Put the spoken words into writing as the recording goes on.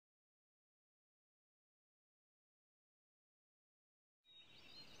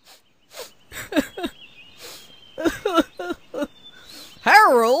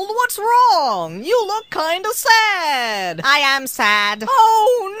Harold, what's wrong? You look kinda sad. I am sad.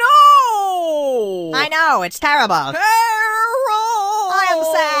 Oh, no! I know, it's terrible. Harold! I am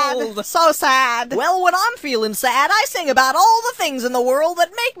sad. So sad. Well, when I'm feeling sad, I sing about all the things in the world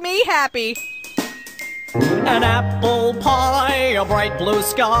that make me happy. An apple pie, a bright blue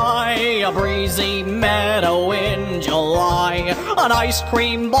sky, a breezy meadow in July, an ice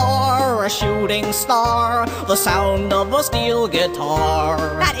cream bar, a shooting star, the sound of a steel guitar.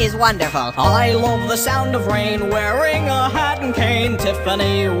 That is wonderful. I love the sound of rain, wearing a hat and cane,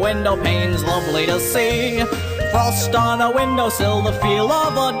 Tiffany window panes, lovely to see. Frost on a windowsill, the feel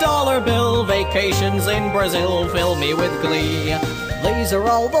of a dollar bill, vacations in Brazil fill me with glee. These are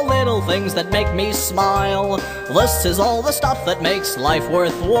all the little things that make me smile. This is all the stuff that makes life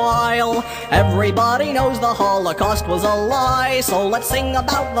worthwhile. Everybody knows the Holocaust was a lie, so let's sing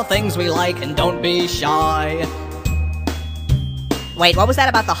about the things we like and don't be shy. Wait, what was that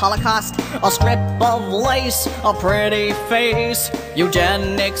about the Holocaust? A strip of lace, a pretty face.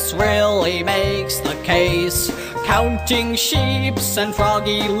 Eugenics really makes the case. Counting sheeps and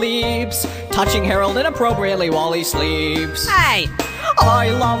froggy leaps, touching Harold inappropriately while he sleeps. Hey!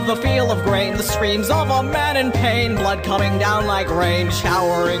 I love the feel of grain, the screams of a man in pain, blood coming down like rain,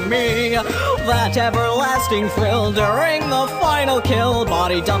 showering me. That everlasting thrill during the final kill,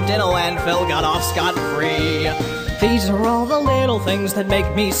 body dumped in a landfill, got off scot-free. These are all the little things that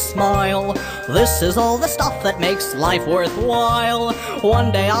make me smile. This is all the stuff that makes life worthwhile.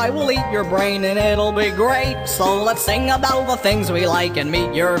 One day I will eat your brain and it'll be great, so let's sing about the things we like and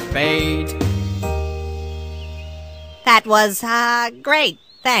meet your fate. That was, great.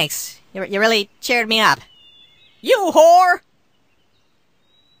 Thanks. You really cheered me up. You whore!